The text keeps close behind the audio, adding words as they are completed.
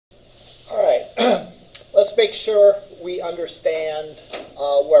make sure we understand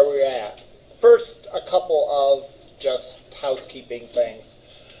where we're at. First, a couple of just housekeeping things.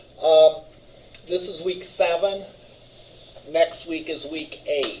 This is week 7. Next week is week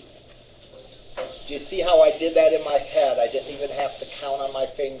 8. Do you see how I did that in my head? I didn't even have to count on my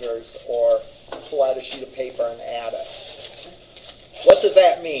fingers or pull out a sheet of paper and add it. What does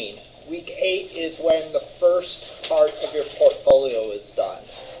that mean? Week 8 is when the first part of your portfolio is done.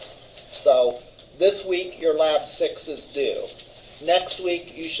 So this week your Lab 6 is due. Next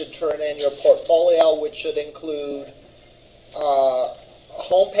week you should turn in your portfolio, which should include a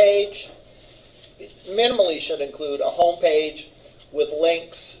home page. It minimally should include a home page with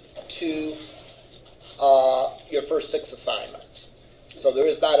links to your first 6 assignments. So there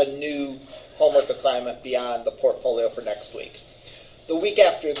is not a new homework assignment beyond the portfolio for next week. The week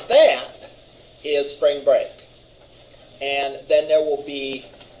after that is spring break. And then there will be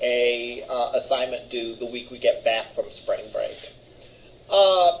a assignment due the week we get back from spring break.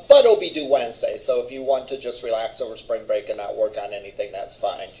 But it'll be due Wednesday, so if you want to just relax over spring break and not work on anything, that's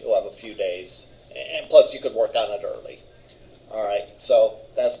fine. You'll have a few days, and plus you could work on it early. All right, so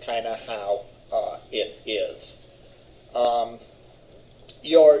that's kind of how it is.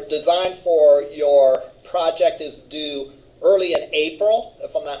 Your design for your project is due early in April,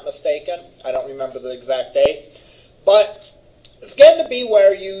 if I'm not mistaken. I don't remember the exact date. But it's getting to be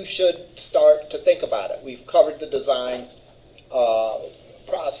where you should start to think about it. We've covered the design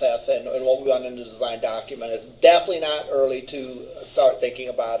process and what we want in the design document. It's definitely not early to start thinking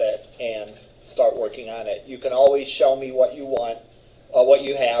about it and start working on it. You can always show me what you want, what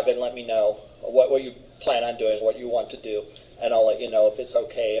you have, and let me know what you plan on doing, what you want to do, and I'll let you know if it's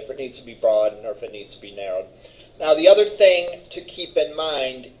okay, if it needs to be broadened or if it needs to be narrowed. Now, the other thing to keep in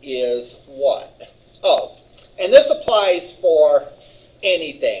mind is what? Oh, and this applies for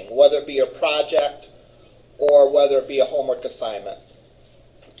anything, whether it be a project or whether it be a homework assignment.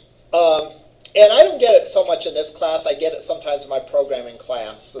 And I don't get it so much in this class. I get it sometimes in my programming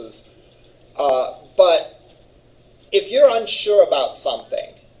classes. But if you're unsure about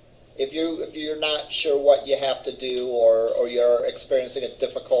something, if you're not sure what you have to do or you're experiencing a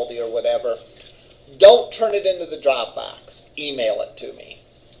difficulty or whatever, don't turn it into the Dropbox. Email it to me.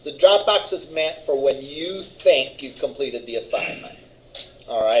 The Dropbox is meant for when you think you've completed the assignment.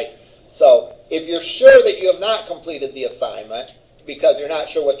 All right? So if you're sure that you have not completed the assignment because you're not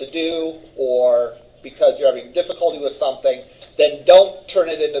sure what to do or because you're having difficulty with something, then don't turn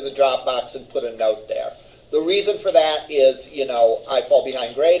it into the Dropbox and put a note there. The reason for that is, I fall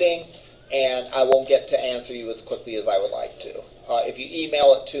behind grading and I won't get to answer you as quickly as I would like to. If you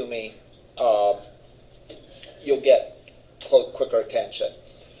email it to me, you'll get quicker attention.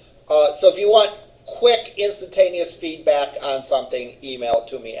 So if you want quick, instantaneous feedback on something, email it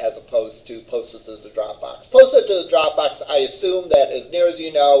to me as opposed to post it to the Dropbox. Post it to the Dropbox, I assume that as near as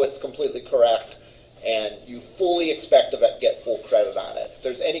you know, it's completely correct and you fully expect to get full credit on it. If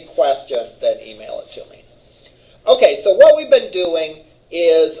there's any question, then email it to me. Okay, so what we've been doing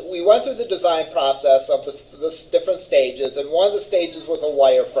is we went through the design process of the different stages, and one of the stages was a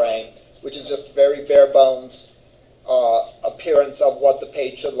wireframe, which is just very bare bones appearance of what the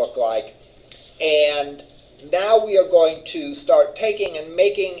page should look like. And now we are going to start taking and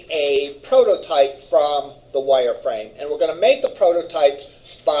making a prototype from the wireframe. And we're going to make the prototype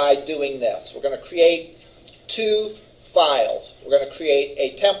by doing this. We're going to create 2 files. We're going to create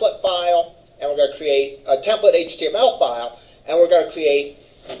a template file, and we're going to create a template HTML file, and we're going to create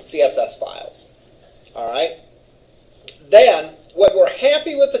CSS files. All right? Then, when we're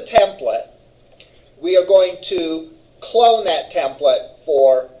happy with the template, we are going to clone that template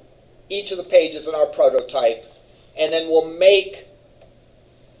for each of the pages in our prototype, and then we'll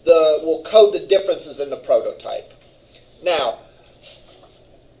code the differences in the prototype. Now,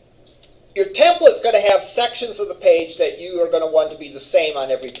 your template's going to have sections of the page that you are going to want to be the same on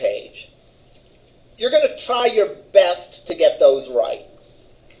every page. You're going to try your best to get those right.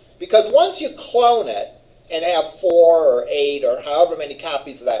 Because once you clone it and have 4 or 8 or however many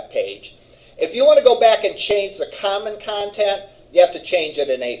copies of that page, if you want to go back and change the common content, you have to change it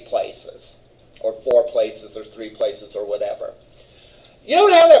in 8 places, or 4 places, or 3 places, or whatever. You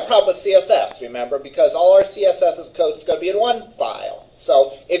don't have that problem with CSS, remember, because all our CSS code is going to be in one file.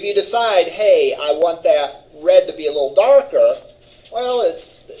 So if you decide, hey, I want that red to be a little darker, well,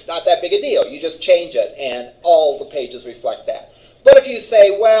 it's not that big a deal. You just change it, and all the pages reflect that. But if you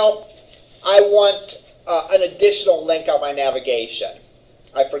say, well, I want an additional link on my navigation.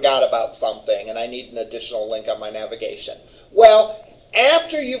 I forgot about something, and I need an additional link on my navigation. Well,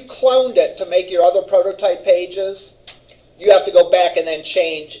 after you've cloned it to make your other prototype pages, you have to go back and then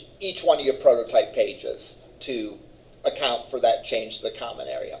change each one of your prototype pages to account for that change to the common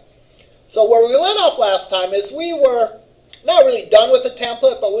area. So where we left off last time is we were not really done with the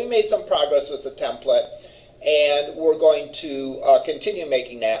template, but we made some progress with the template, and we're going to continue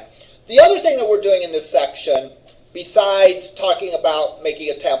making that. The other thing that we're doing in this section, besides talking about making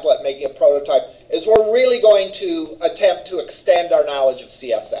a template, making a prototype, is we're really going to attempt to extend our knowledge of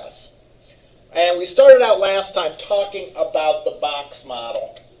CSS. And we started out last time talking about the box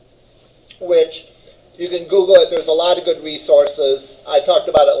model, which you can Google it. There's a lot of good resources. I talked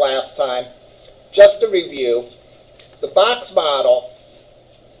about it last time. Just to review, the box model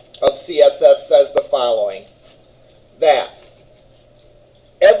of CSS says the following, that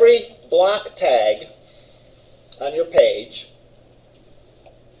every block tag on your page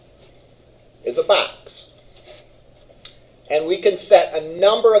is a box. And we can set a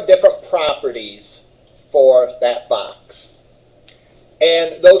number of different properties for that box.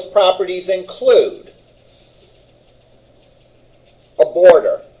 And those properties include a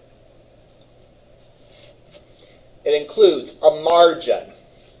border. It includes a margin.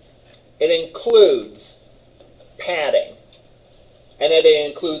 It includes padding. And it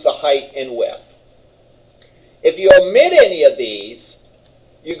includes a height and width. If you omit any of these,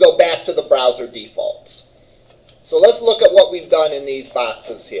 you go back to the browser defaults. So let's look at what we've done in these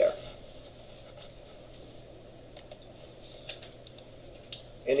boxes here.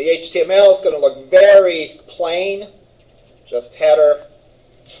 In the HTML, it's going to look very plain. Just header,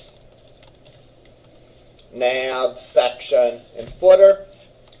 nav, section, and footer.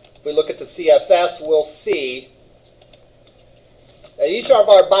 If we look at the CSS, we'll see that each of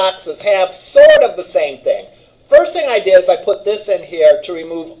our boxes have sort of the same thing. First thing I did is I put this in here to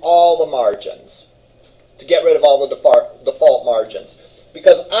remove all the margins, to get rid of all the default margins,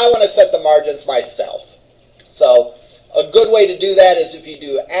 because I want to set the margins myself. So a good way to do that is if you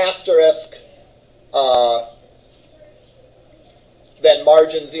do asterisk, then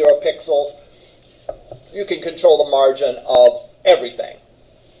margin 0 pixels, you can control the margin of everything.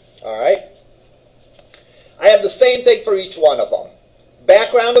 All right? I have the same thing for each one of them.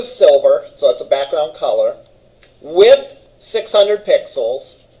 Background of silver, so it's a background color. Width 600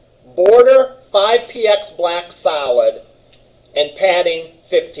 pixels. Border 5px black solid. And padding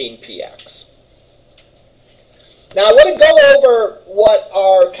 15px. Now I want to go over what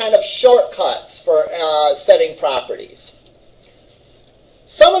are kind of shortcuts for setting properties.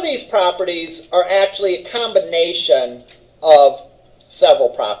 Some of these properties are actually a combination of several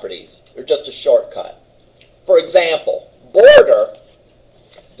properties. They're just a shortcut. For example, border,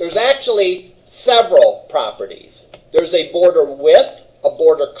 there's actually several properties. There's a border width, a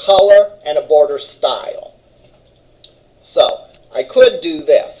border color, and a border style. So I could do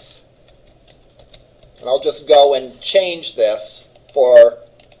this. And I'll just go and change this for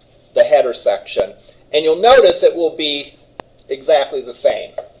the header section. And you'll notice it will be exactly the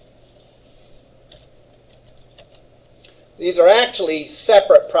same. These are actually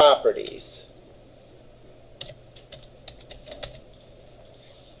separate properties.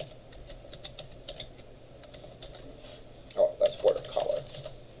 Oh, that's border color.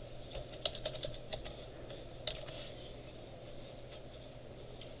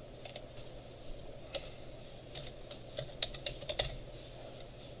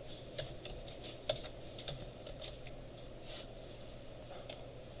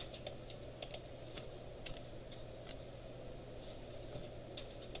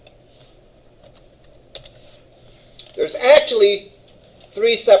 There's actually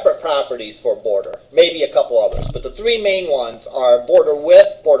 3 separate properties for border, maybe a couple others, but the 3 main ones are border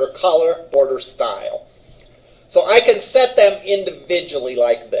width, border color, border style. So I can set them individually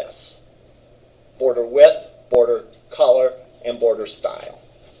like this. Border width, border color, and border style.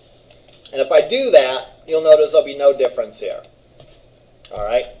 And if I do that, you'll notice there'll be no difference here. All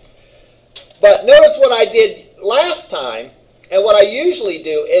right? But notice what I did last time, and what I usually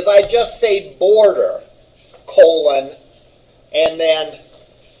do is I just say border, colon, and then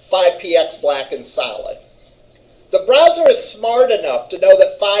 5px black and solid. The browser is smart enough to know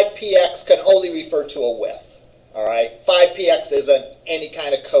that 5px can only refer to a width. All right? 5px isn't any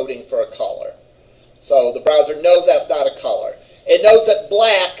kind of coding for a color. So the browser knows that's not a color. It knows that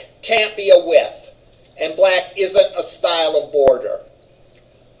black can't be a width, and black isn't a style of border.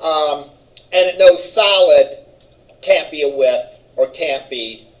 And it knows solid can't be a width or can't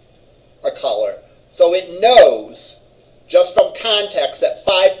be a color. So it knows, just from context, that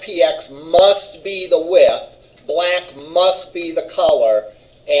 5px must be the width, black must be the color,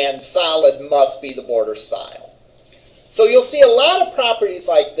 and solid must be the border style. So you'll see a lot of properties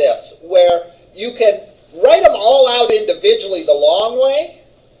like this, where you can write them all out individually the long way,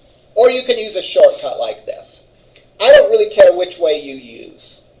 or you can use a shortcut like this. I don't really care which way you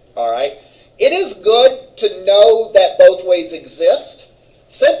use. All right. It is good to know that both ways exist,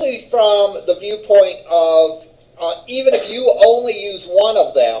 simply from the viewpoint of even if you only use one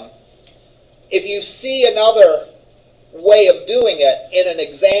of them, if you see another way of doing it in an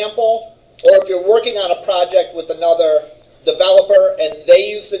example, or if you're working on a project with another developer and they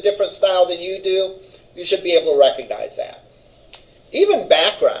use a different style than you do, you should be able to recognize that. Even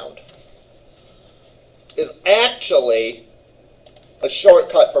background is actually a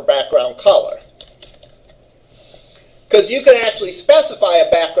shortcut for background color. Because you can actually specify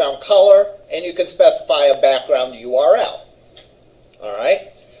a background color and you can specify a background URL. All right?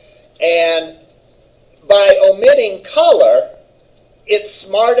 And by omitting color, it's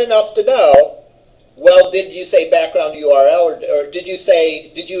smart enough to know, well, did you say background URL or did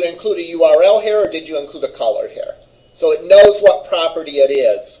you include a URL here or did you include a color here? So it knows what property it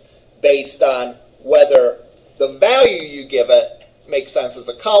is based on whether the value you give it makes sense as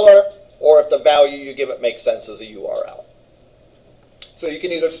a color or if the value you give it makes sense as a URL. So you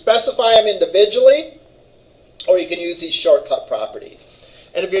can either specify them individually or you can use these shortcut properties.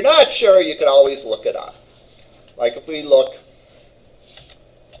 And if you're not sure, you can always look it up. Like if we look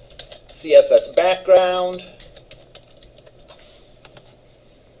CSS background,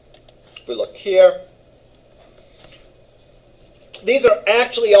 if we look here, these are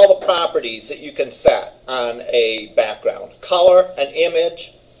actually all the properties that you can set on a background. Color, an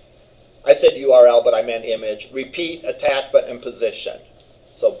image. I said URL, but I meant image. Repeat, attachment, and position.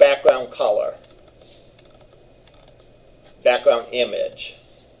 So background color. Background image.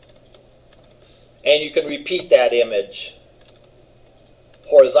 And you can repeat that image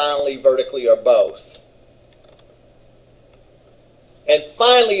horizontally, vertically, or both. And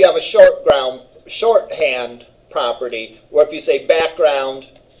finally, you have a shorthand property where if you say background,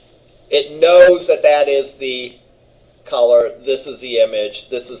 it knows that that is the color, this is the image,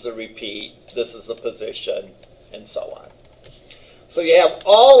 this is the repeat, this is the position, and so on. So you have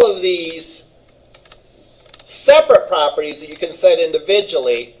all of these separate properties that you can set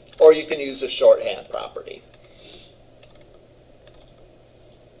individually, or you can use a shorthand property.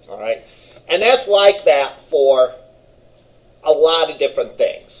 All right? And that's like that for a lot of different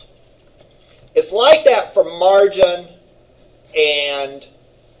things. It's like that for margin and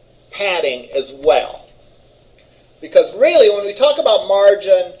padding as well. Because really, when we talk about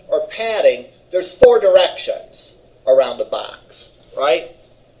margin or padding, there's 4 directions around a box, right?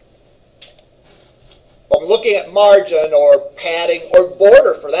 If I'm looking at margin or padding or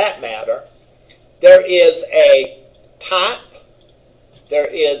border for that matter, there is a top, there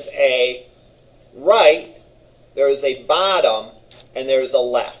is a right, there is a bottom, and there is a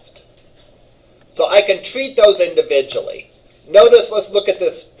left. So I can treat those individually. Notice, let's look at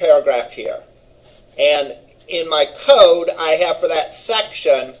this paragraph here. And in my code, I have for that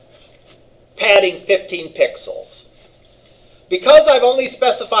section padding 15 pixels. Because I've only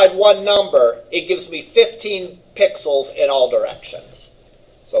specified one number, it gives me 15 pixels in all directions.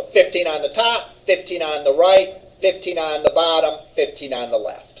 So 15 on the top, 15 on the right, 15 on the bottom, 15 on the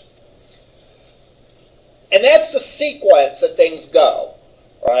left. And that's the sequence that things go,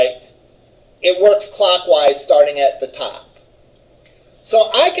 right? It works clockwise starting at the top. So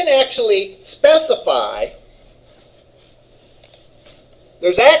I can actually specify,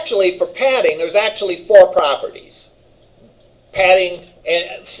 there's actually, for padding, there's actually 4 properties. Padding,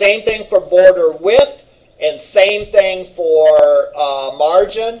 and same thing for border width, and same thing for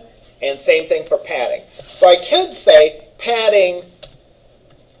margin, and same thing for padding. So I could say padding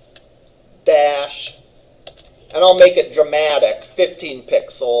dash, and I'll make it dramatic, 15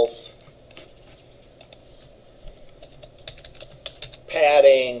 pixels.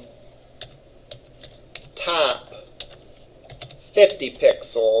 Padding top 50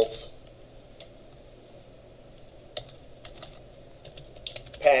 pixels.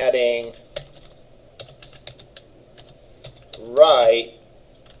 Padding right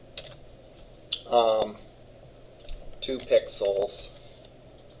 2 pixels.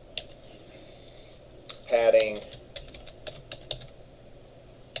 Padding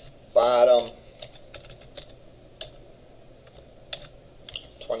bottom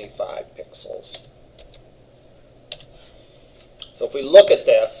 25 pixels. So if we look at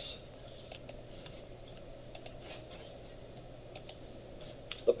this,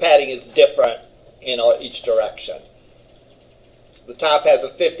 the padding is different in each direction. The top has a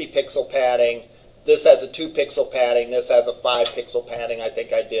 50 pixel padding, this has a 2 pixel padding, this has a 5 pixel padding I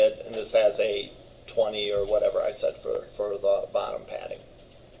think I did, and this has a 20 or whatever I said for the bottom padding.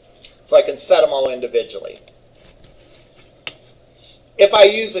 So I can set them all individually. if I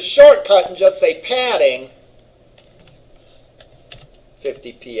use a shortcut and just say padding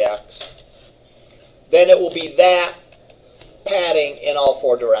 50px, then it will be that padding in all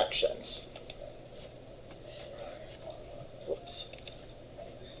four directions. Whoops.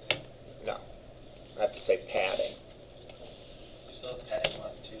 No, I have to say padding. You still have padding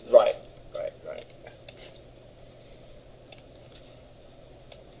left too, though. Right.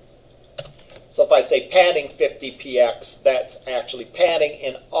 So if I say padding 50px, that's actually padding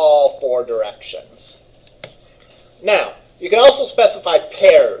in all four directions. Now, you can also specify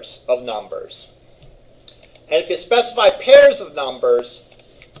pairs of numbers. And if you specify pairs of numbers,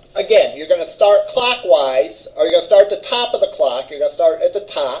 again, you're going to start clockwise, or you're going to start at the top of the clock. You're going to start at the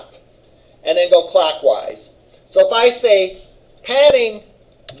top, and then go clockwise. So if I say padding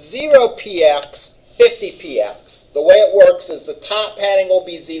 0px, 50px, the way it works is the top padding will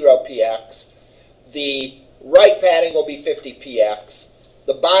be 0px, the right padding will be 50px,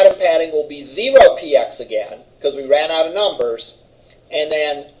 the bottom padding will be 0px again, because we ran out of numbers, and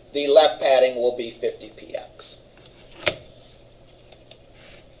then the left padding will be 50px.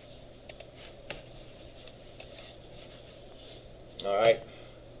 All right,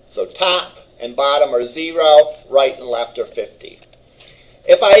 so top and bottom are 0, right and left are 50.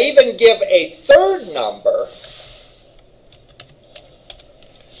 If I even give a third number,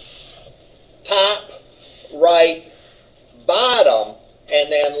 top, right, bottom,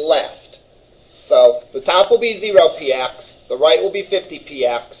 and then left. So the top will be 0px, the right will be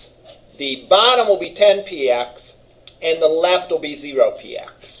 50px, the bottom will be 10px, and the left will be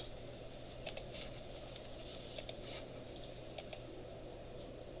 0px.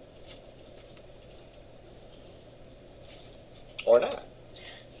 Or not.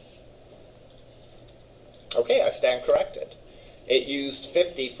 Okay, I stand corrected. It used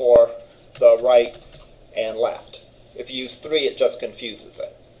 50 for the right and left. If you use 3, it just confuses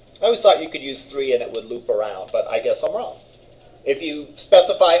it. I always thought you could use 3 and it would loop around, but I guess I'm wrong. If you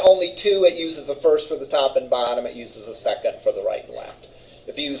specify only 2, it uses the first for the top and bottom. It uses the second for the right and left.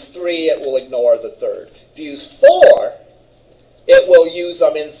 If you use 3, it will ignore the third. If you use 4, it will use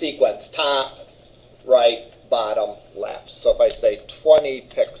them in sequence. Top, right, bottom, left. So if I say 20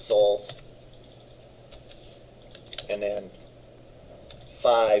 pixels, and then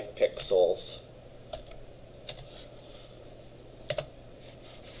 5 pixels,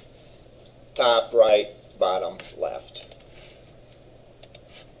 top, right, bottom, left.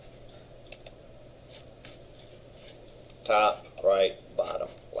 Top, right, bottom,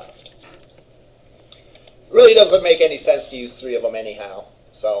 left. It really doesn't make any sense to use 3 of them anyhow,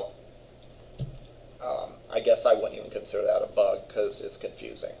 so I guess I wouldn't even consider that a bug because it's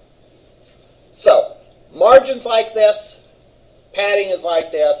confusing. So, margins like this, padding is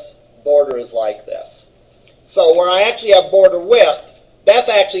like this, border is like this. So where I actually have border width, that's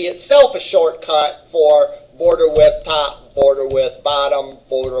actually itself a shortcut for border width top, border width bottom,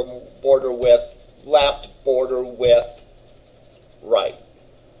 border width left, border width right.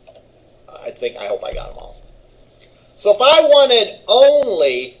 I hope I got them all. So if I wanted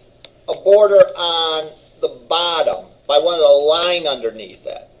only a border on the bottom, if I wanted a line underneath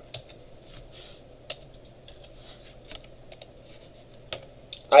it,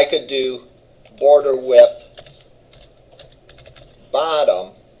 I could do border width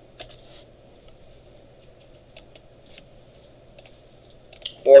bottom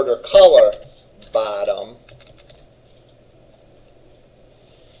border color bottom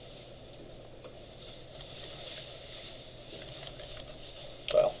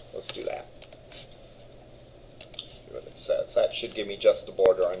well, let's do that. See what it says. That should give me just the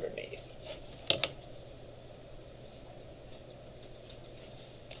border underneath.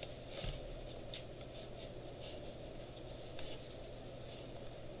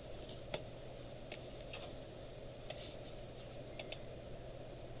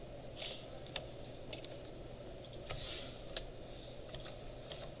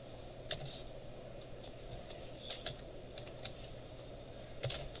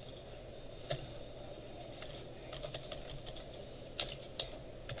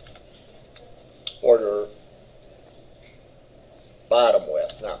 Border bottom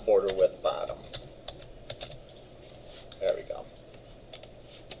width, not border width bottom. There we go.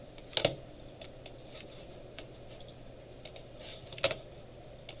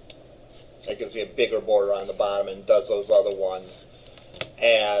 That gives me a bigger border on the bottom and does those other ones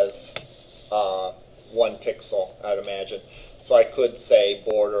as 1 pixel, I'd imagine. So I could say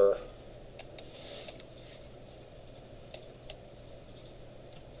border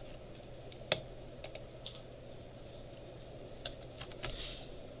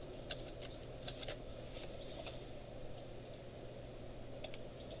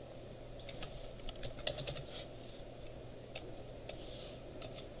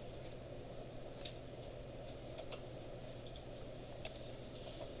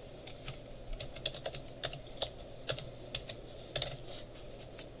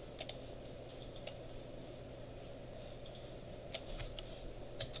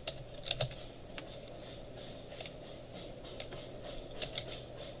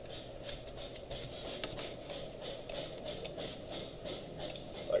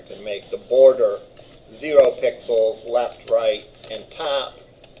make the border 0 pixels left, right, and top,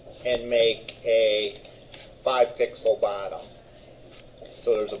 and make a 5 pixel bottom.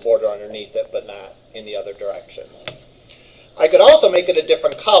 So there's a border underneath it, but not in the other directions. I could also make it a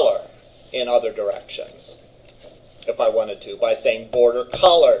different color in other directions, if I wanted to, by saying border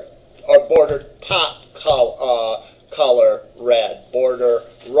color, or border top color red, border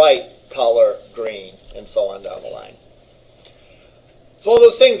right color green, and so on down the line. It's one of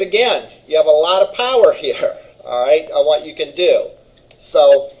those things, again, you have a lot of power here, all right, on what you can do.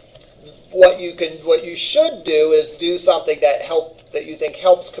 So what you should do is do something that you think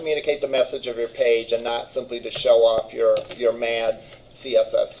helps communicate the message of your page, and not simply to show off your mad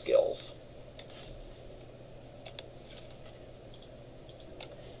CSS skills.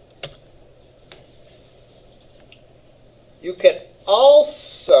 You can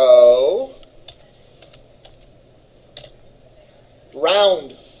also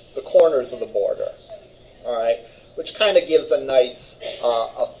round the corners of the border, all right, which kind of gives a nice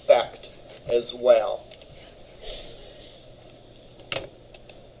effect as well.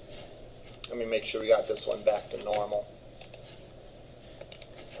 Let me make sure we got this one back to normal.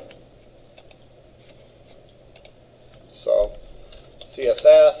 So,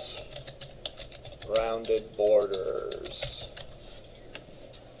 CSS, rounded borders.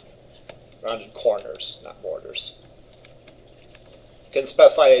 Rounded corners, not borders. You can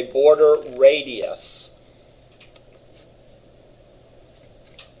specify a border radius.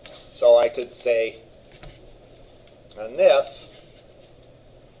 So I could say on this,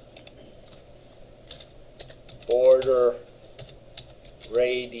 border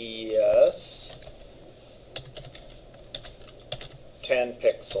radius 10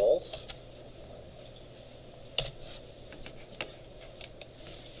 pixels.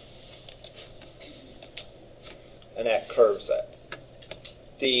 And that curves it.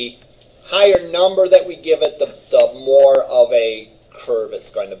 The higher number that we give it, the more of a curve it's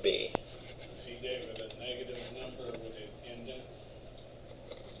going to be. If you gave it a negative number, would it end it?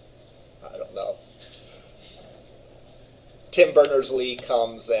 I don't know. Tim Berners-Lee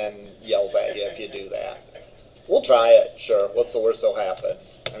comes and yells at you if you do that. We'll try it, sure. What's the worst that'll happen?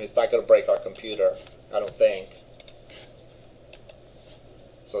 I mean, it's not going to break our computer, I don't think.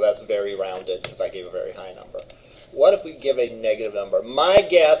 So that's very rounded because I gave a very high number. What if we give a negative number? My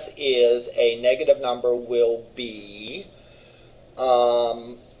guess is a negative number will be,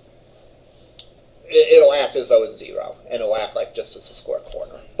 it'll act as though it's 0, and it'll act like just it's a square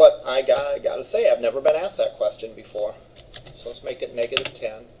corner. But I gotta say, I've never been asked that question before. So let's make it negative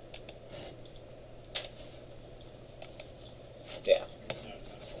 10. Yeah.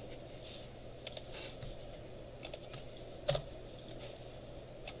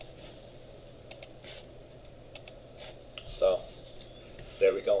 So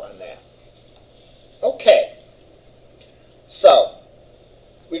there we go on that. Okay. So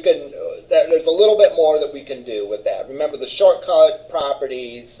we can. There's a little bit more that we can do with that. Remember the shortcut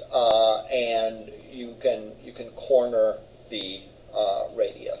properties, and you can corner the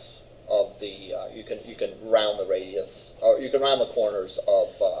radius of the. You can round the radius, or you can round the corners of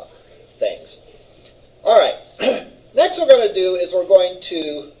things. All right. Next, we're going to do is we're going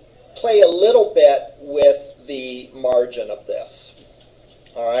to play a little bit with the margin of this,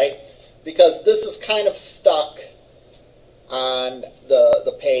 all right, because this is kind of stuck on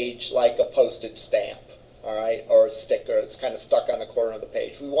the page like a postage stamp, all right, or a sticker. It's kind of stuck on the corner of the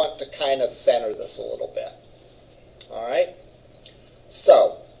page. We want to kind of center this a little bit, all right.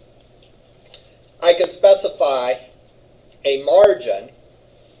 So I can specify a margin,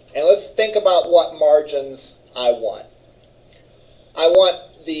 and let's think about what margins I want. I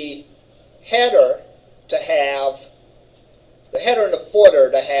want the header to have, the header and the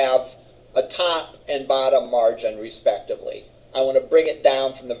footer to have a top and bottom margin respectively. I want to bring it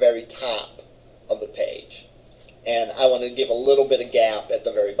down from the very top of the page. And I want to give a little bit of gap at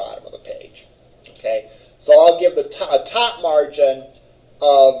the very bottom of the page. Okay, so I'll give the a top margin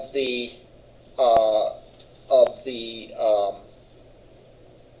of the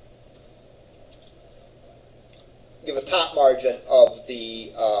give a top margin of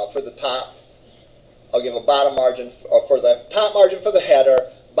the for the top. I'll give a bottom margin for the top margin for the header,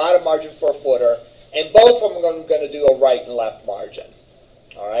 bottom margin for a footer, and both of them I'm going to do a right and left margin.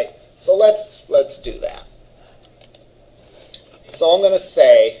 All right. So let's do that. So I'm going to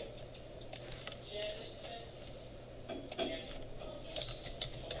say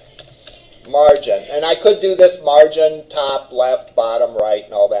margin, and I could do this margin top, left, bottom, right,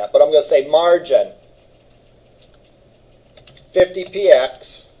 and all that, but I'm going to say margin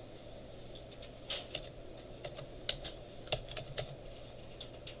 50px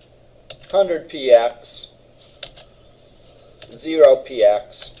 100px,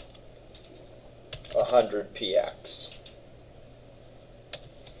 0px, 100px.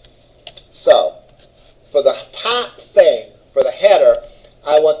 So, for the top thing, for the header,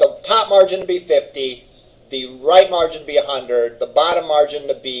 I want the top margin to be 50, the right margin to be 100, the bottom margin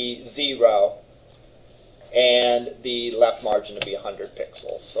to be 0, and the left margin to be 100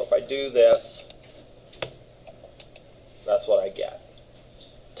 pixels. So if I do this, that's what I get.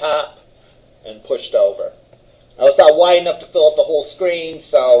 Top and pushed over. Now it's not wide enough to fill up the whole screen,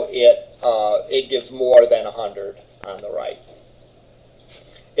 so it gives more than 100 on the right.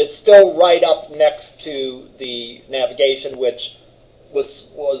 It's still right up next to the navigation, which was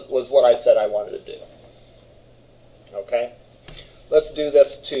what I said I wanted to do. Okay? Let's do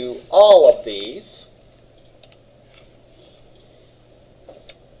this to all of these.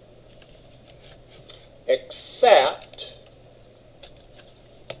 Except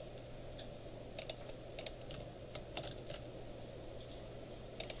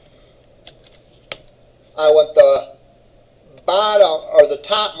I want the bottom or the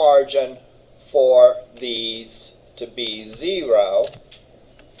top margin for these to be 0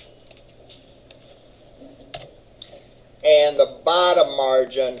 and the bottom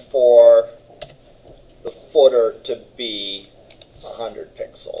margin for the footer to be 100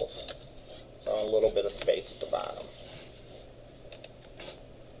 pixels. So a little bit of space at the bottom.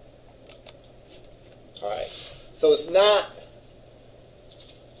 All right. So it's not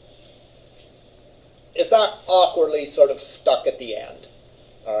awkwardly sort of stuck at the end.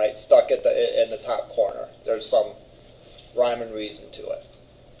 All right, stuck at in the top corner. There's some rhyme and reason to it.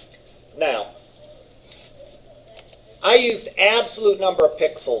 Now, I used absolute number of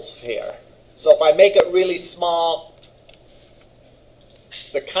pixels here. So if I make it really small,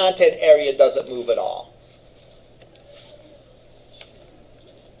 the content area doesn't move at all.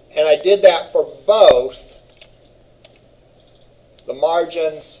 And I did that for both the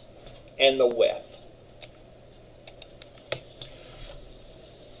margins and the width.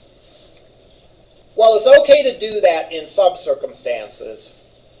 While it's okay to do that in some circumstances,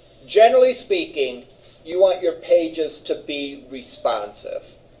 generally speaking, you want your pages to be responsive.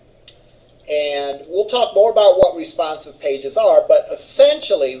 And we'll talk more about what responsive pages are, but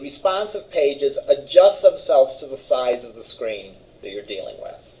essentially responsive pages adjust themselves to the size of the screen that you're dealing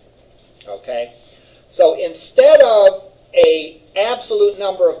with. Okay? So instead of an absolute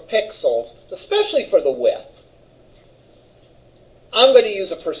number of pixels, especially for the width, I'm going to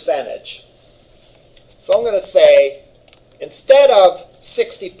use a percentage. So I'm going to say, instead of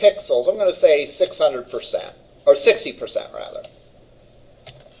 60 pixels, I'm going to say 600%, or 60% rather.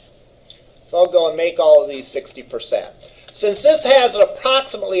 So I'll go and make all of these 60%. Since this has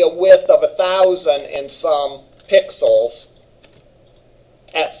approximately a width of 1,000 and some pixels,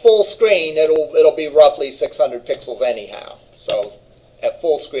 at full screen it'll be roughly 600 pixels anyhow. So at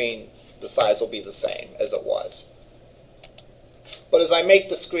full screen the size will be the same as it was. But as I make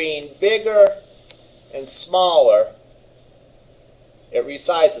the screen bigger and smaller, it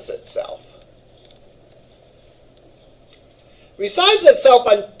resizes itself. Resizes itself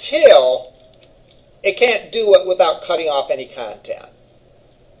until it can't do it without cutting off any content.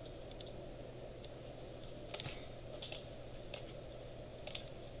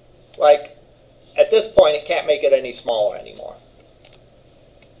 Like, at this point, it can't make it any smaller anymore,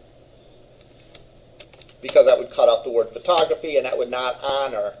 because that would cut off the word photography, and that would not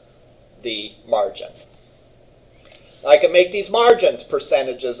honor the margin. I can make these margins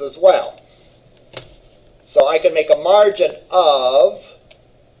percentages as well. So I can make a margin of,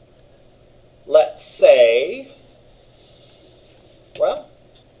 let's say, well,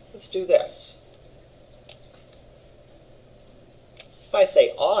 let's do this. If I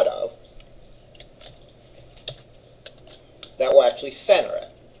say auto, that will actually center it.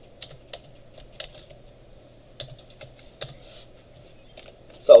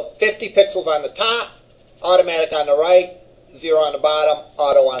 So 50 pixels on the top, automatic on the right, 0 on the bottom,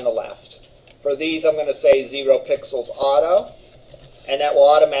 auto on the left. For these, I'm going to say 0 pixels auto, and that will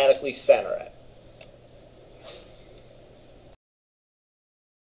automatically center it.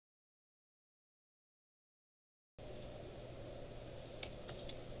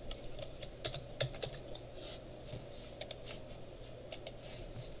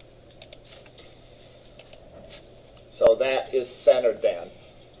 So that is centered then.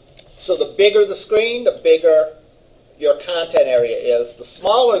 So the bigger the screen, the bigger your content area is. The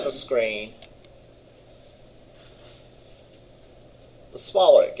smaller the screen, the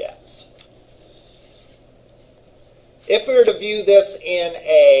smaller it gets. If we were to view this in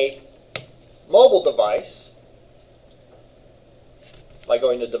a mobile device, by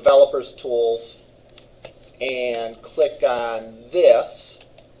going to Developers Tools and click on this.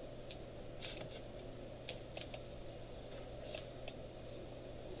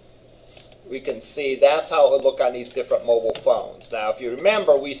 We can see that's how it would look on these different mobile phones. Now, if you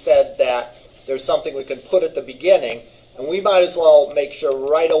remember, we said that there's something we can put at the beginning, and we might as well make sure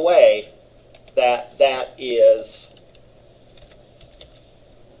right away that that is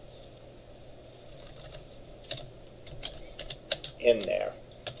in there.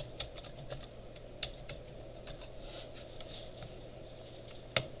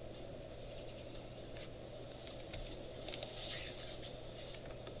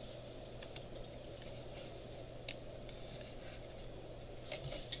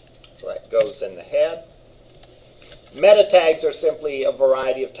 So that goes in the head. Meta tags are simply a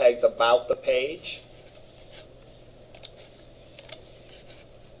variety of tags about the page.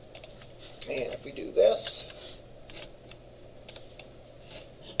 And if we do this,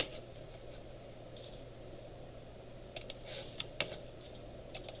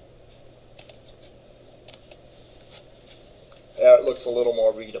 it looks a little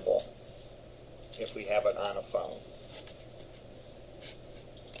more readable if we have it on a phone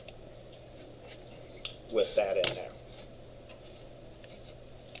with that in there.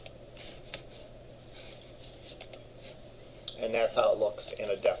 And that's how it looks in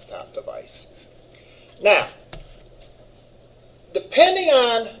a desktop device. Now, depending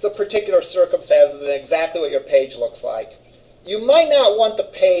on the particular circumstances and exactly what your page looks like, you might not want the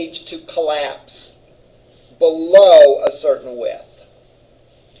page to collapse below a certain width.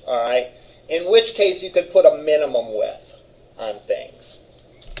 All right? In which case, you could put a minimum width on things.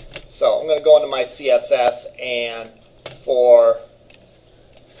 So I'm going to go into my CSS, and for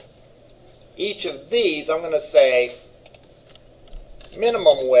each of these, I'm going to say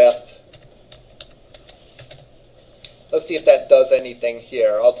minimum width. Let's see if that does anything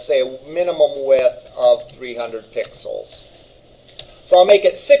here. I'll say a minimum width of 300 pixels. So I'll make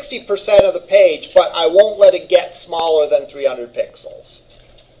it 60% of the page, but I won't let it get smaller than 300 pixels.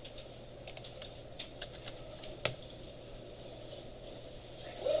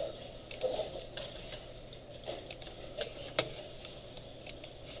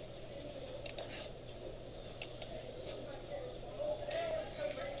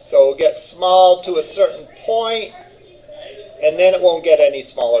 So it'll get small to a certain point, and then it won't get any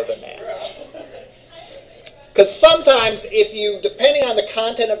smaller than that. Because sometimes if you, depending on the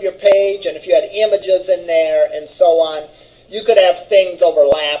content of your page, and if you had images in there and so on, you could have things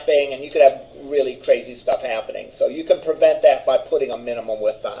overlapping, and you could have really crazy stuff happening. So you can prevent that by putting a minimum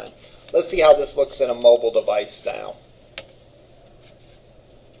width on. Let's see how this looks in a mobile device now.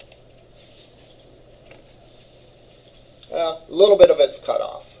 Well, a little bit of it's cut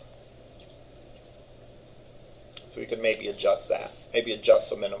off. So we could maybe adjust that. Maybe adjust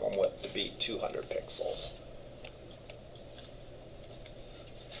the minimum width to be 200 pixels.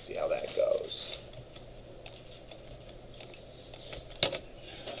 See how that goes.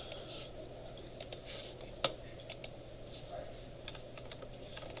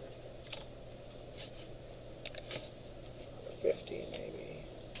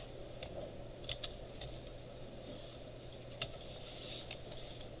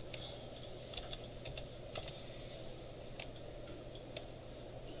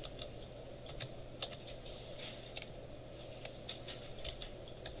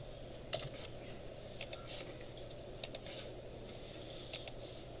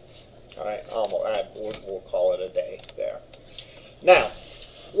 All right, we'll call it a day there. Now,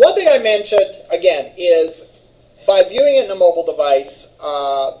 one thing I mentioned, again, is by viewing it in a mobile device,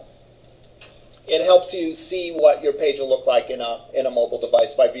 it helps you see what your page will look like in a mobile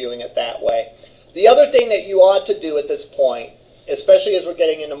device by viewing it that way. The other thing that you ought to do at this point, especially as we're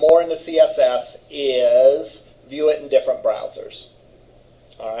getting into more into CSS, is view it in different browsers.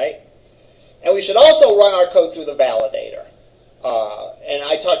 All right? And we should also run our code through the validator. And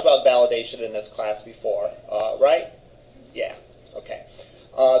I talked about validation in this class before, right? Yeah, okay.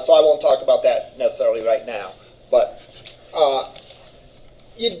 So I won't talk about that necessarily right now. But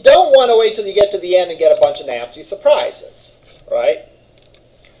you don't want to wait till you get to the end and get a bunch of nasty surprises, right?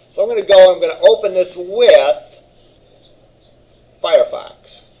 So I'm going to open this with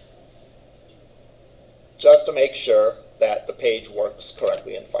Firefox, just to make sure that the page works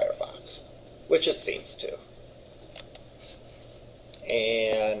correctly in Firefox, which it seems to.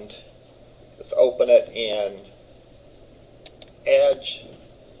 And let's open it in Edge.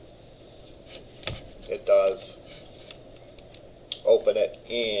 It does. Open it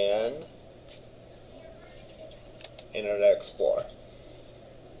in Internet Explorer.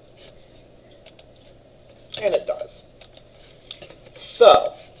 And it does.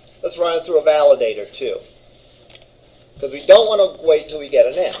 So let's run it through a validator too, because we don't want to wait till we get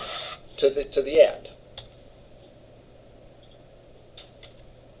an end to the end.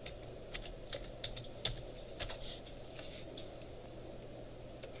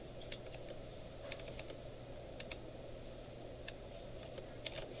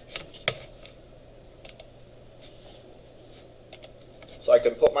 So I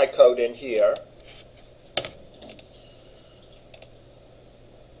can put my code in here.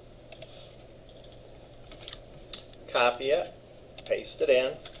 Copy it, paste it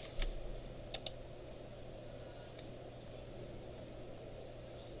in.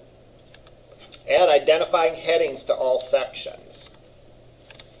 And identifying headings to all sections.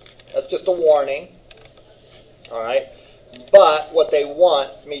 That's just a warning. All right. But what they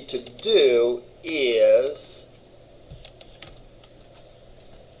want me to do is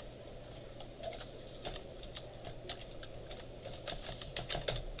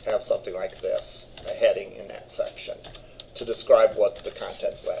have something like this, a heading in that section, to describe what the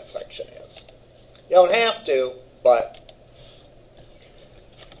contents of that section is. You don't have to, but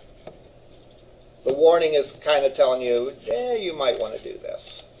the warning is kind of telling you, yeah, you might want to do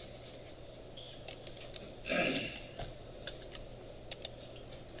this.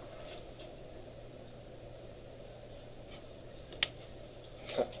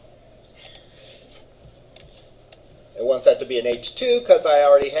 It wants that to be an H2 because I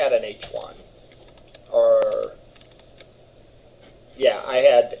already had an H1. Or, yeah, I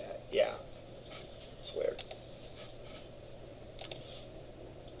had, yeah. It's weird.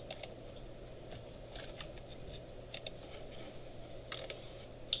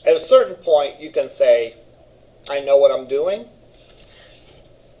 At a certain point, you can say, I know what I'm doing.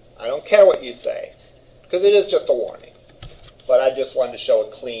 I don't care what you say, because it is just a warning. But I just wanted to show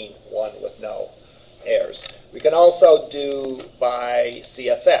a clean one with no errors. We can also do by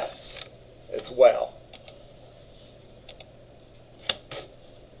CSS as well.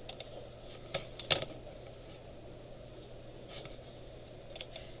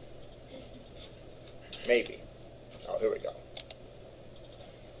 Maybe. Oh, here we go.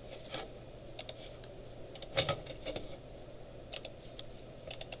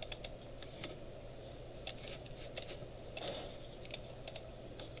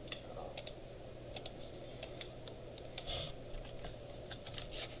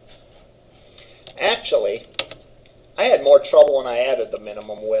 Actually, I had more trouble when I added the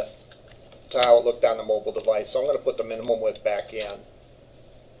minimum width to how it looked on the mobile device, so I'm going to put the minimum width back in.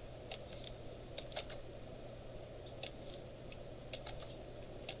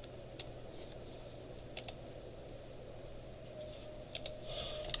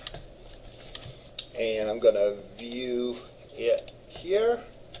 And I'm going to view it here.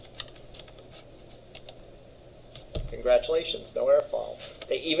 Congratulations, no error file.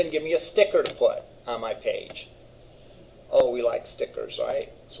 They even give me a sticker to put on my page. Oh, we like stickers, right?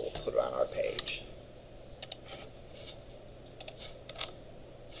 So we'll put it on our page.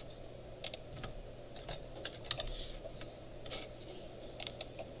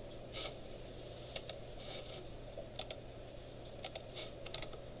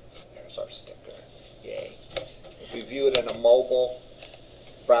 There's our sticker. Yay. If we view it in a mobile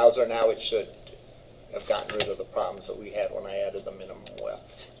browser now, it should have gotten rid of the problems that we had when I added the minimum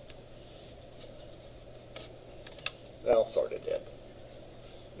width. Well, sort of did.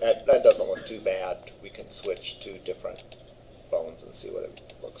 That doesn't look too bad. We can switch to different phones and see what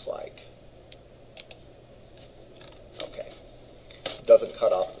it looks like. Okay. Doesn't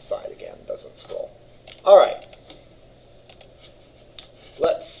cut off the side again. Doesn't scroll. All right.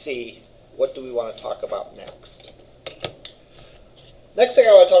 Let's see. What do we want to talk about next? Next thing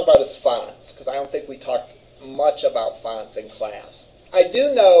I want to talk about is fonts, because I don't think we talked much about fonts in class. I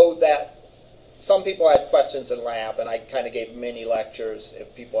do know that some people had questions in lab, and I kind of gave mini lectures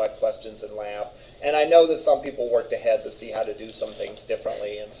if people had questions in lab. And I know that some people worked ahead to see how to do some things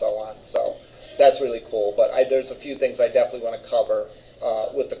differently and so on. So that's really cool. But there's a few things I definitely want to cover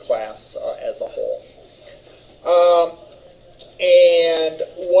with the class as a whole. And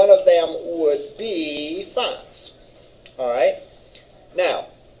one of them would be fonts. All right. Now,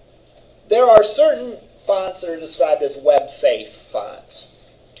 there are certain fonts that are described as web-safe fonts.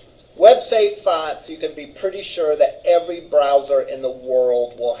 Web-safe fonts, you can be pretty sure that every browser in the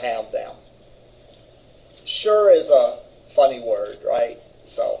world will have them. Sure is a funny word, right?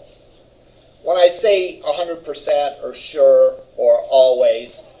 So, when I say 100% or sure or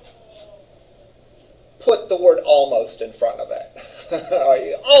always, put the word almost in front of it. Or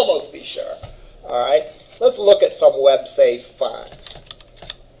you almost be sure. All right? Let's look at some web-safe fonts.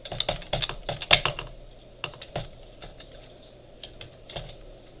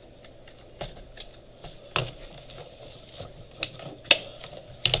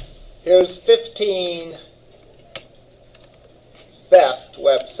 Here's 15 best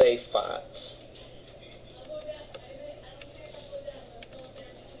web-safe fonts.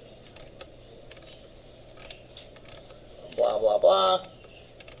 Blah, blah, blah.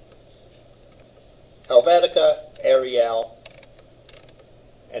 Helvetica, Arial,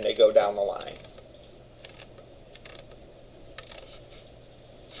 and they go down the line.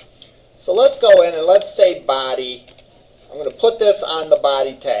 So let's go in and let's say body. I'm going to put this on the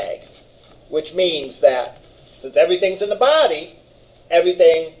body tag, which means that since everything's in the body,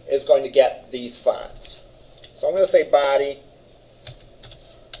 everything is going to get these fonts. So I'm going to say body.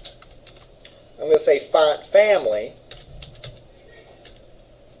 I'm going to say font family.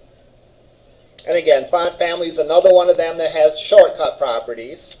 And again, font family is another one of them that has shortcut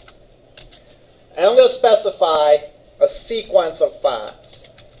properties. And I'm going to specify a sequence of fonts.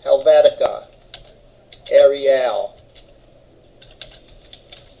 Helvetica, Arial,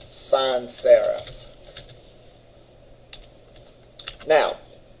 sans serif. Now,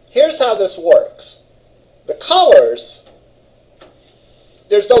 here's how this works. The colors,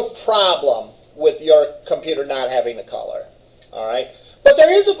 there's no problem with your computer not having the color. All right? But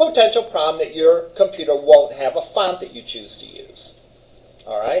there is a potential problem that your computer won't have a font that you choose to use.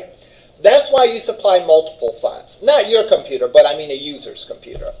 All right? That's why you supply multiple fonts. Not your computer, but I mean a user's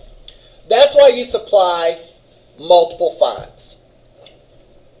computer. That's why you supply multiple fonts.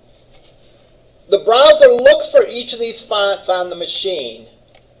 The browser looks for each of these fonts on the machine,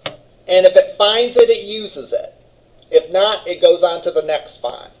 and if it finds it, it uses it. If not, it goes on to the next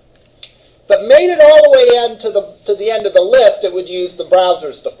font. If it made it all the way to the end of the list, it would use the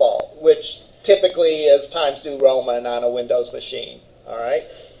browser's default, which typically is Times New Roman on a Windows machine. All right?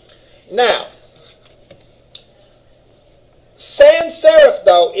 Now, sans serif,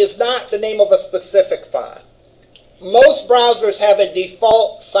 though, is not the name of a specific font. Most browsers have a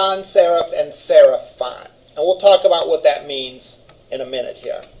default sans serif and serif font. And we'll talk about what that means in a minute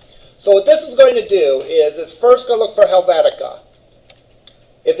here. So what this is going to do is it's first going to look for Helvetica.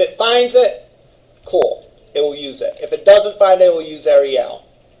 If it finds it, cool, it will use it. If it doesn't find it, it will use Arial.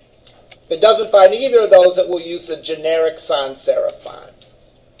 If it doesn't find either of those, it will use the generic sans serif font.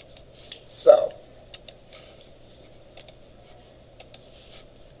 So,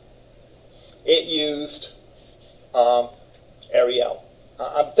 it used Arial.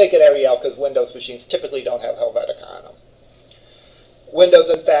 I'm thinking Arial because Windows machines typically don't have Helvetica on them.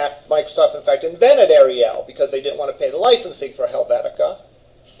 Microsoft in fact invented Arial because they didn't want to pay the licensing for Helvetica,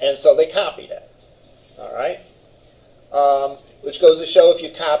 and so they copied it. All right? Which goes to show if you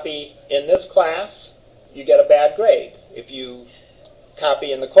copy in this class, you get a bad grade. If you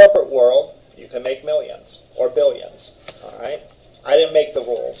copy in the corporate world, you can make millions or billions. All right? I didn't make the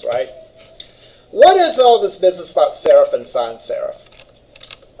rules, right? What is all this business about serif and sans serif?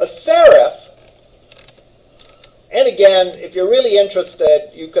 A serif, and again, if you're really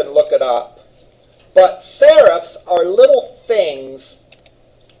interested, you can look it up, but serifs are little things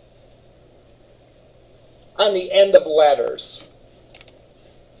on the end of letters.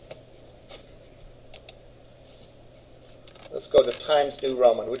 Let's go to Times New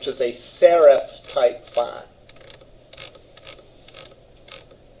Roman, which is a serif type font.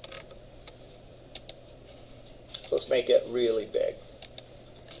 So let's make it really big.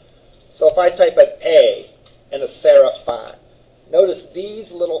 So if I type an A in a serif font, notice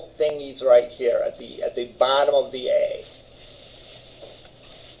these little thingies right here at the bottom of the A.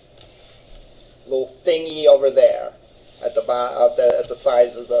 Little thingy over there at the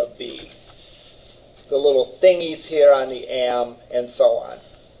size of the B. The little thingies here on the M, and so on.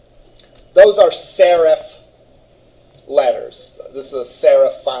 Those are serif letters. This is a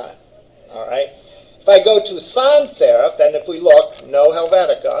serif font. All right. If I go to sans serif, and if we look, no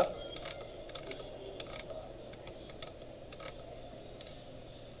Helvetica.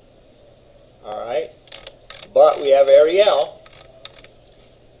 All right. But we have Arial.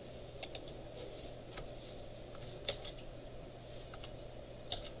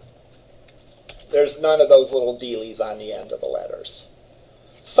 There's none of those little dealies on the end of the letters.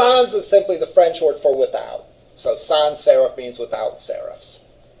 Sans is simply the French word for without. So sans serif means without serifs.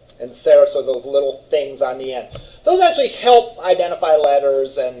 And serifs are those little things on the end. Those actually help identify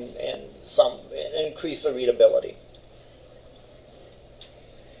letters and increase the readability.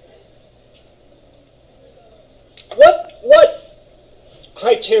 What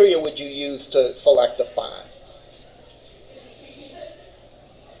criteria would you use to select a font?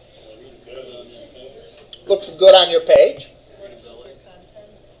 Looks good on your page.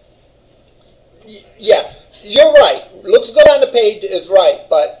 Yeah, you're right. Looks good on the page is right,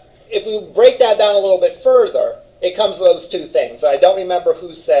 but if we break that down a little bit further, it comes to those two things. I don't remember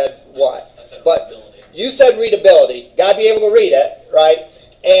who said what, That's but readability. you said readability. Got to be able to read it, right?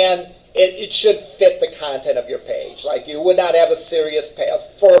 And it should fit the content of your page. Like you would not have a serious page.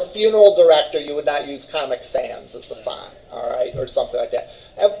 For a funeral director, you would not use Comic Sans as the font, all right, or something like that.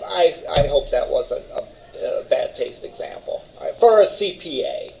 I hope that wasn't a bad taste example. All right. For a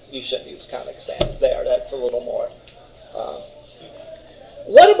CPA, you shouldn't use Comic Sans there. That's a little more.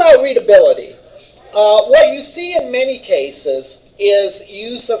 What about readability? What you see in many cases is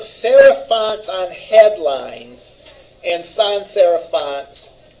use of serif fonts on headlines and sans serif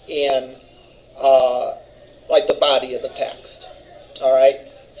fonts in like the body of the text. All right,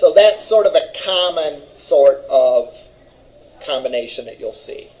 so that's sort of a common sort of combination that you'll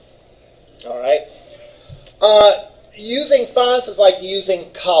see. All right, using fonts is like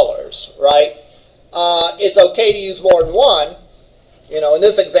using colors, right? It's okay to use more than one. You know, in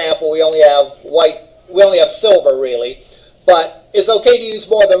this example, we only have white. We only have silver, really. But it's okay to use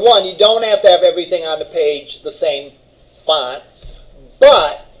more than one. You don't have to have everything on the page the same font.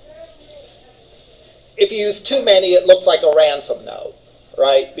 But if you use too many, it looks like a ransom note,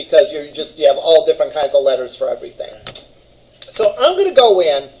 right? Because you have all different kinds of letters for everything. So I'm going to go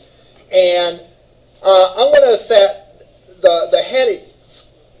in and I'm going to set the headings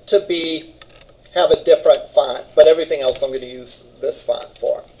to have a different font, but everything else I'm going to use this font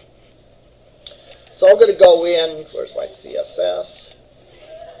for. So I'm going to go in, where's my CSS?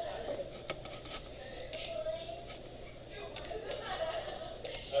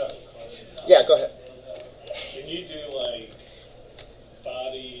 Yeah, go ahead. Can you do like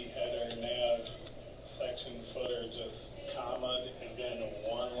body, header, nav, section, footer, just comma, and then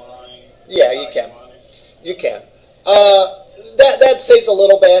one line? Yeah, you can. You can. That saves a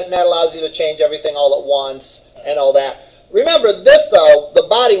little bit, and that allows you to change everything all at once and all that. Remember, this, though, the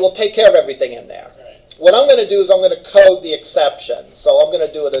body will take care of everything in there. Right. What I'm going to do is I'm going to code the exception. So I'm going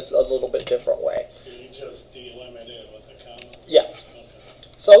to do it a little bit different way. Do you just delimit it with a comma? Yes. Okay.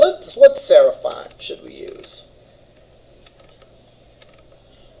 So what serif font should we use?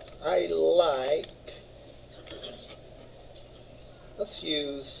 I like, let's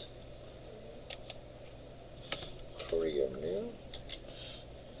use Career New.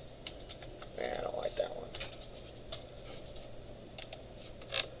 I don't like that one.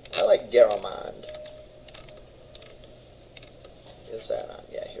 I like Garamond. Is that on?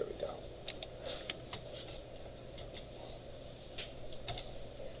 Yeah, here we go.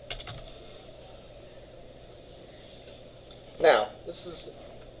 Now, this is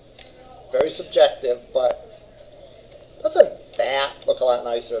very subjective, but doesn't that look a lot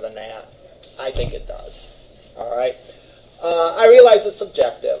nicer than that? I think it does. All right. I realize it's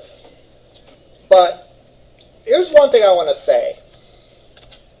subjective, but here's one thing I want to say.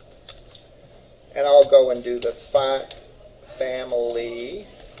 And I'll go and do this font family.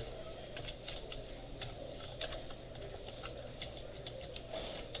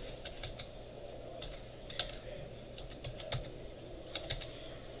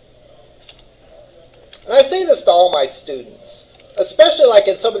 And I say this to all my students, especially like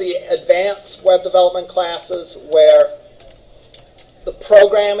in some of the advanced web development classes where the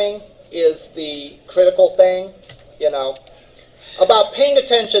programming is the critical thing, you know, about paying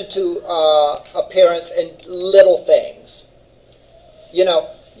attention to appearance and little things. You know,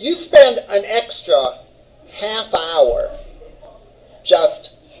 you spend an extra half hour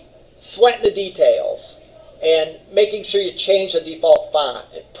just sweating the details and making sure you change the default font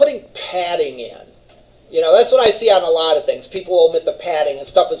and putting padding in. You know, that's what I see on a lot of things. People will omit the padding and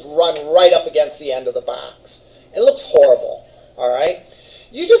stuff is run right up against the end of the box. It looks horrible, all right?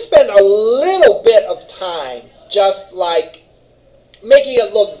 You just spend a little bit of time just like making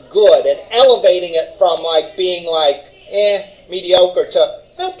it look good and elevating it from like being like, mediocre to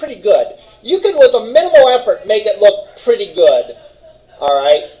pretty good. You can, with a minimal effort, make it look pretty good, all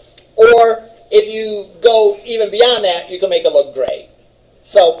right? Or if you go even beyond that, you can make it look great.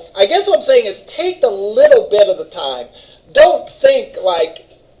 So I guess what I'm saying is take the little bit of the time. Don't think like,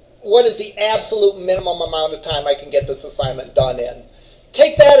 what is the absolute minimum amount of time I can get this assignment done in?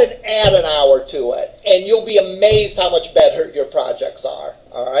 Take that and add an hour to it, and you'll be amazed how much better your projects are.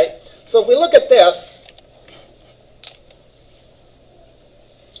 All right? So if we look at this,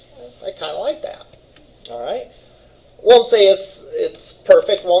 I kind of like that. All right? Won't say it's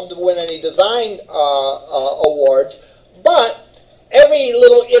perfect, won't win any design awards, but every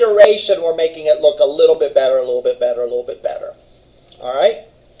little iteration we're making it look a little bit better, a little bit better, a little bit better. All right?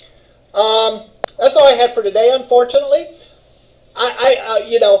 That's all I had for today, unfortunately.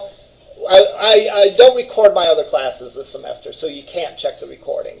 You know, I don't record my other classes this semester, so you can't check the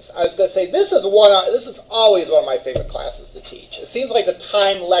recordings. I was going to say this is always one of my favorite classes to teach. It seems like the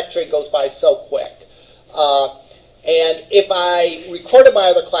time lecturing goes by so quick. And if I recorded my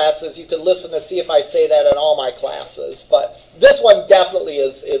other classes, you could listen to see if I say that in all my classes. But this one definitely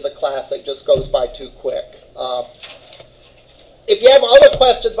is a class that just goes by too quick. If you have other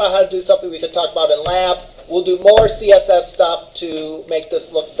questions about how to do something we could talk about in lab, we'll do more CSS stuff to make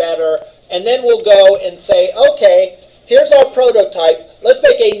this look better. And then we'll go and say, okay, here's our prototype. Let's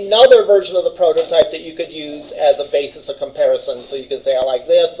make another version of the prototype that you could use as a basis of comparison. So you can say, I like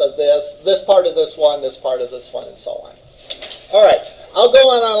this, this part of this one, and so on. All right, I'll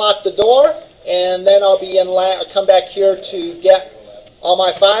go and unlock the door, and then I'll be in lab. I'll come back here to get all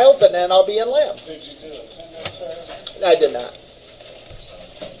my files, and then I'll be in lab. Did you do attendance, sir? I did not.